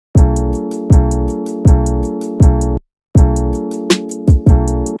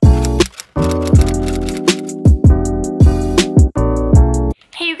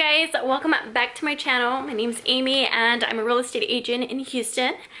back to my channel. My name is Amy and I'm a real estate agent in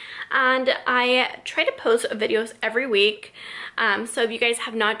Houston, and I try to post videos every week. So if you guys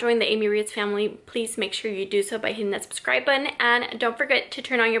have not joined the Amy Rivas family, please make sure you do so by hitting that subscribe button, and don't forget to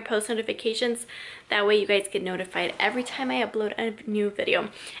turn on your post notifications. That way you guys get notified every time I upload a new video.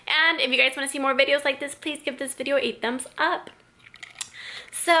 And if you guys want to see more videos like this, please give this video a thumbs up.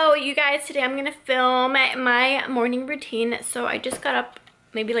 So you guys, today I'm gonna film my morning routine. So I just got up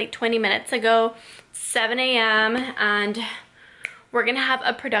maybe like 20 minutes ago, 7 a.m. and we're gonna have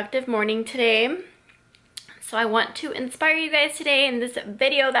a productive morning today. So I want to inspire you guys today in this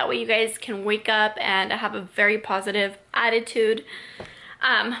video, that way you guys can wake up and have a very positive attitude.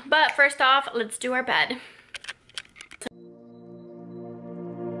 But first off, let's do our bed.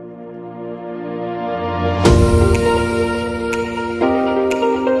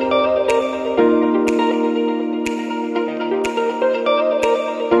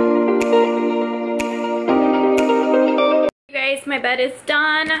 My bed is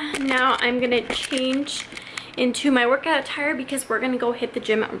done. Now I'm gonna change into my workout attire because we're gonna go hit the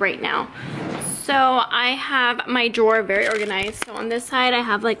gym right now. So I have my drawer very organized. So on this side I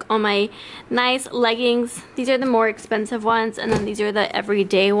have like all my nice leggings. These are the more expensive ones, and then these are the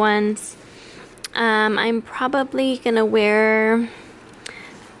everyday ones. I'm probably gonna wear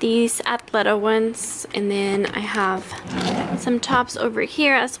these Athleta ones, and then I have some tops over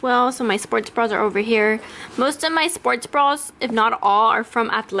here as well. So my sports bras are over here. Most of my sports bras, if not all, are from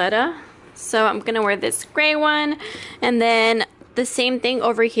Athleta. So I'm gonna wear this gray one, and then the same thing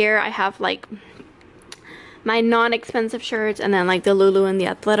over here. I have like my non-expensive shirts, and then like the Lulu and the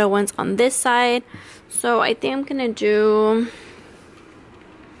Athleta ones on this side. So I think I'm gonna do,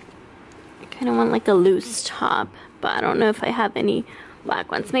 I kind of want like a loose top, but I don't know if I have any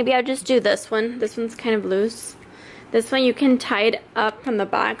black ones. Maybe I'll just do this one. This one's kind of loose. This one you can tie it up from the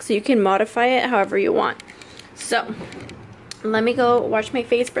back, so you can modify it however you want. So let me go wash my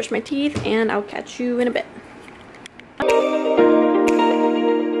face, brush my teeth, and I'll catch you in a bit.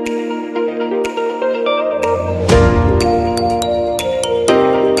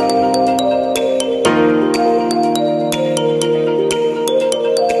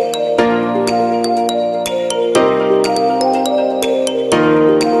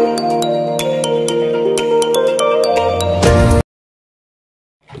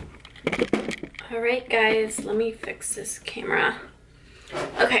 Alright guys, let me fix this camera.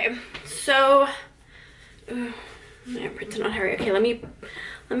 Okay, so I'm pretending on hurry. Okay, let me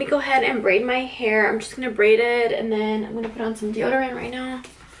go ahead and braid my hair. I'm just gonna braid it, and then I'm gonna put on some deodorant right now.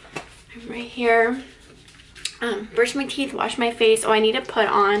 I'm right here. Brush my teeth, wash my face. Oh, I need to put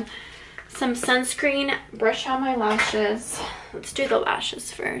on some sunscreen, brush out my lashes. Let's do the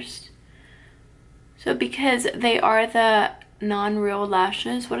lashes first. So because they are the non-real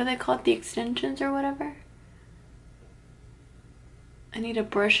lashes, what do they call it, the extensions or whatever, I need to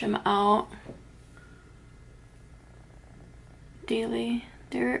brush them out daily.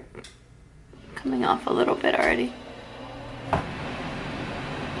 They're coming off a little bit already.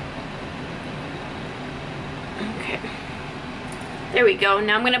 Okay, there we go.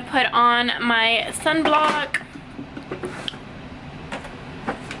 Now I'm gonna put on my sunblock.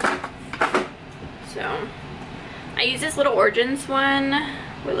 So I use this little Origins one.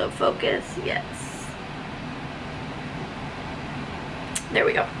 Willow Focus, yes. There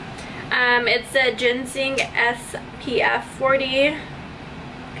we go. It's a ginseng SPF 40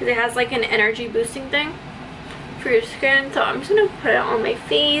 because it has like an energy boosting thing for your skin. So I'm just gonna put it on my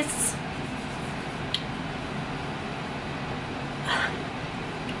face.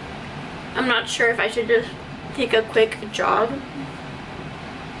 I'm not sure if I should just take a quick jog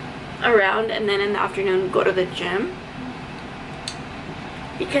around and then in the afternoon go to the gym,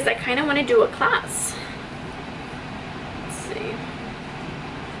 because I kind of want to do a class. Let's see.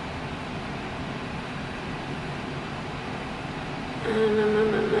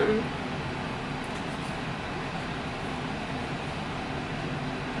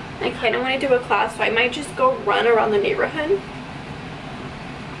 I kind of want to do a class, so I might just go run around the neighborhood.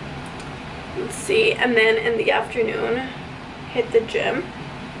 Let's see, and then in the afternoon hit the gym.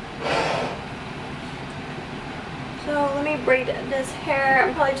 So let me braid this hair.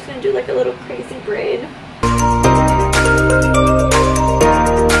 I'm probably just gonna do like a little crazy braid.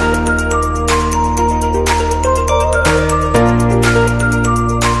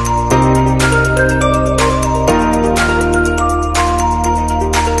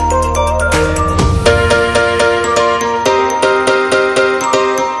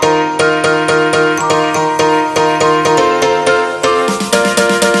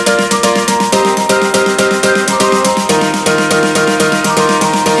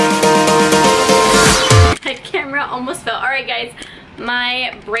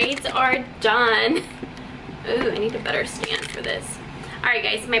 My braids are done. Ooh, I need a better stand for this. Alright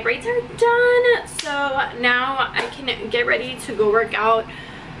guys, my braids are done. So now I can get ready to go work out.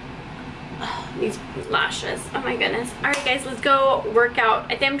 Oh, these lashes, oh my goodness. Alright guys, let's go work out.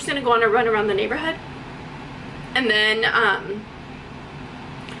 I think I'm just gonna go on a run around the neighborhood. And then I'm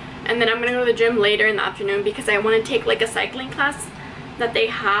gonna go to the gym later in the afternoon because I want to take like a cycling class that they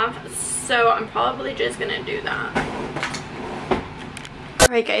have. So I'm probably just gonna do that.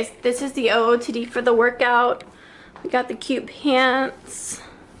 Alright guys, this is the OOTD for the workout. We got the cute pants,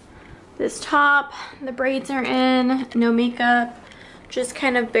 this top, the braids are in, no makeup, just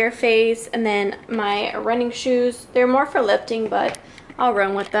kind of bare face, and then my running shoes. They're more for lifting, but I'll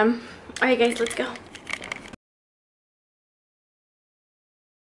run with them. Alright guys, let's go.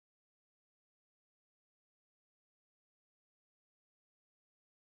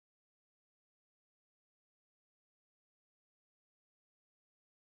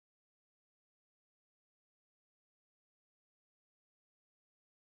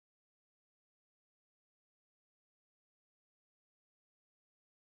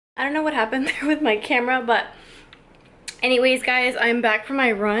 I don't know what happened there with my camera, but anyways guys, I'm back from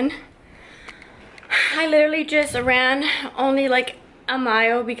my run. I literally just ran only like a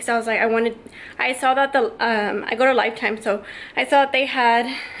mile because I was like, I saw that I go to Lifetime, so I saw that they had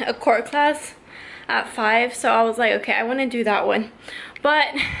a core class at 5, so I was like, okay, I want to do that one. But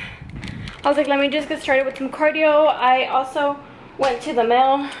I was like, let me just get started with some cardio. I also went to the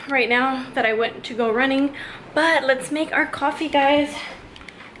mail right now that I went to go running, but let's make our coffee, guys.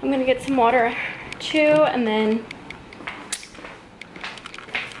 I'm gonna get some water too, and then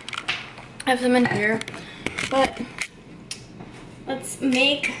I have some in here. But let's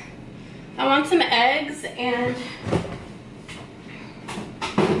make, I want some eggs, and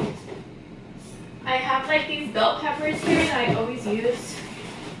I have like these bell peppers here that I always use.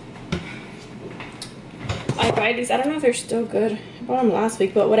 I buy these, I don't know if they're still good. I bought them last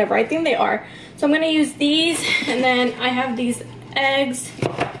week, but whatever, I think they are. So I'm gonna use these, and then I have these eggs.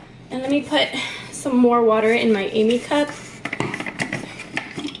 And let me put some more water in my Amy cup.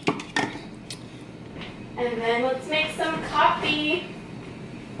 And then let's make some coffee.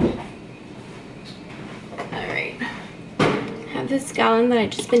 Alright. I have this gallon that I've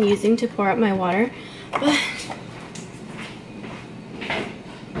just been using to pour out my water. But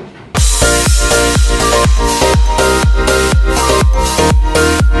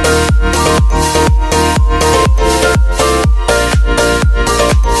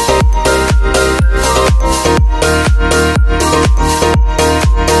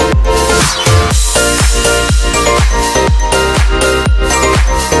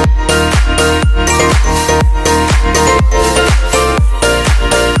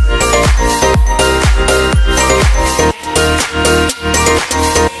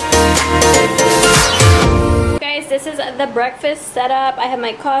the breakfast setup. I have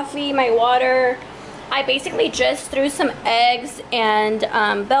my coffee, my water. I basically just threw some eggs and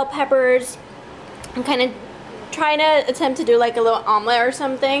bell peppers. I'm kind of trying to attempt to do like a little omelet or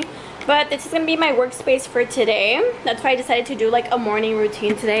something, but this is gonna be my workspace for today. That's why I decided to do like a morning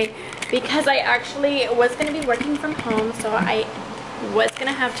routine today, because I actually was gonna be working from home, so I was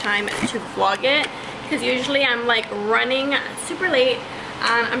gonna have time to vlog it, because usually I'm like running super late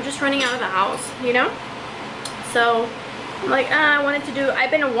and I'm just running out of the house, you know. So I'm like,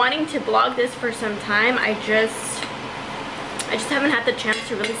 I've been wanting to vlog this for some time. I just haven't had the chance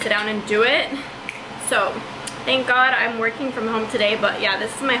to really sit down and do it. So thank God I'm working from home today. But yeah,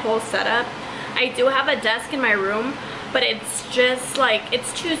 this is my whole setup. I do have a desk in my room, but it's just like,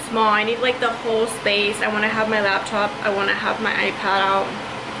 it's too small. I need like the whole space. I want to have my laptop. I want to have my iPad out.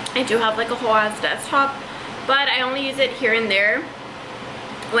 I do have like a whole ass desktop, but I only use it here and there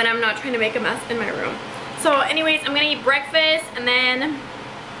when I'm not trying to make a mess in my room. So anyways, I'm gonna eat breakfast, and then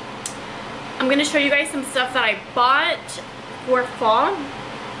I'm gonna show you guys some stuff that I bought for fall,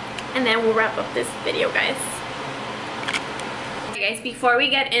 and then we'll wrap up this video, guys. Okay guys, before we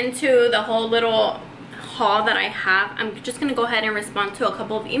get into the whole little haul that I have, I'm just gonna go ahead and respond to a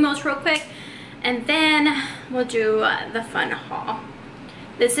couple of emails real quick, and then we'll do the fun haul.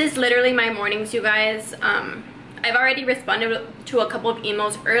 This is literally my mornings, you guys. I've already responded to a couple of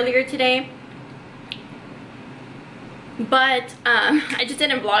emails earlier today, but I just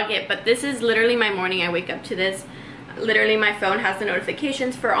didn't vlog it. But this is literally my morning. I wake up to this. Literally my phone has the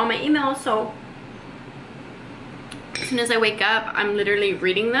notifications for all my emails, so as soon as I wake up, I'm literally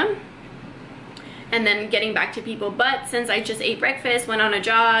reading them and then getting back to people. But since I just ate breakfast, went on a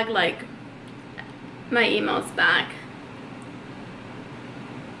jog, like, my email's back.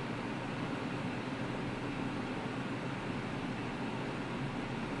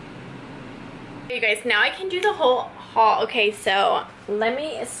 You guys, now I can do the whole haul. Okay, so let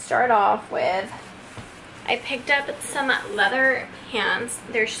me start off with, I picked up some leather pants.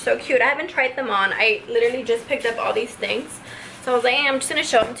 They're so cute. I haven't tried them on. I literally just picked up all these things. So I was like, hey, I'm just going to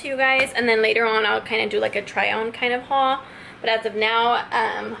show them to you guys. And then later on, I'll kind of do like a try on kind of haul. But as of now,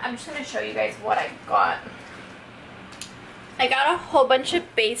 I'm just going to show you guys what I got. I got a whole bunch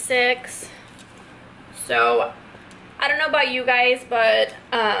of basics. So I don't know about you guys, but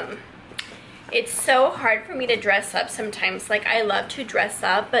it's so hard for me to dress up sometimes. Like, I love to dress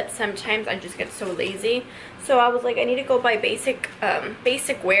up, but sometimes I just get so lazy. So I was like, I need to go buy basic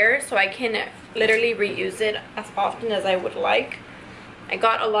wear so I can literally reuse it as often as I would like. I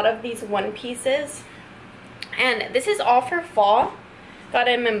got a lot of these one pieces, and this is all for fall. Got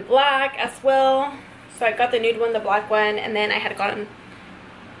them in black as well. So I got the nude one, the black one, and then I had gotten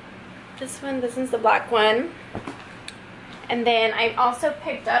this one. This is the black one. And then I also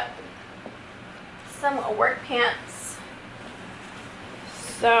picked up some work pants.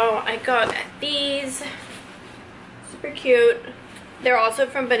 So I got these, super cute. They're also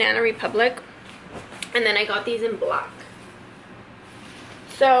from Banana Republic. And then I got these in black.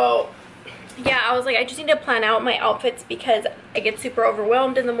 So yeah, I was like, I just need to plan out my outfits because I get super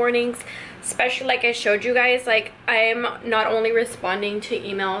overwhelmed in the mornings, especially like I showed you guys. Like, I'm not only responding to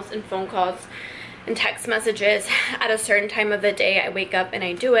emails and phone calls and text messages at a certain time of the day. I wake up and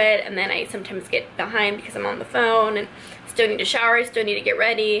I do it, and then I sometimes get behind because I'm on the phone and still need to shower, still need to get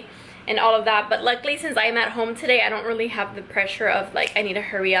ready and all of that. But luckily, since I'm at home today, I don't really have the pressure of like I need to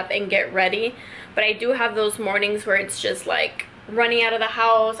hurry up and get ready. But I do have those mornings where it's just like running out of the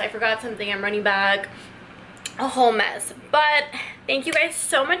house, I forgot something, I'm running back, a whole mess. But thank you guys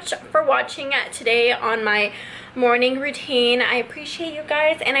so much for watching today on my morning routine. I appreciate you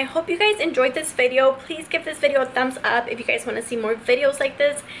guys, and I hope you guys enjoyed this video. Please give this video a thumbs up if you guys want to see more videos like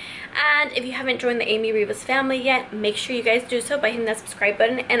this. And if you haven't joined the Amy Rivas family yet, make sure you guys do so by hitting that subscribe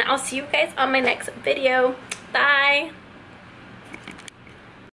button, and I'll see you guys on my next video. Bye.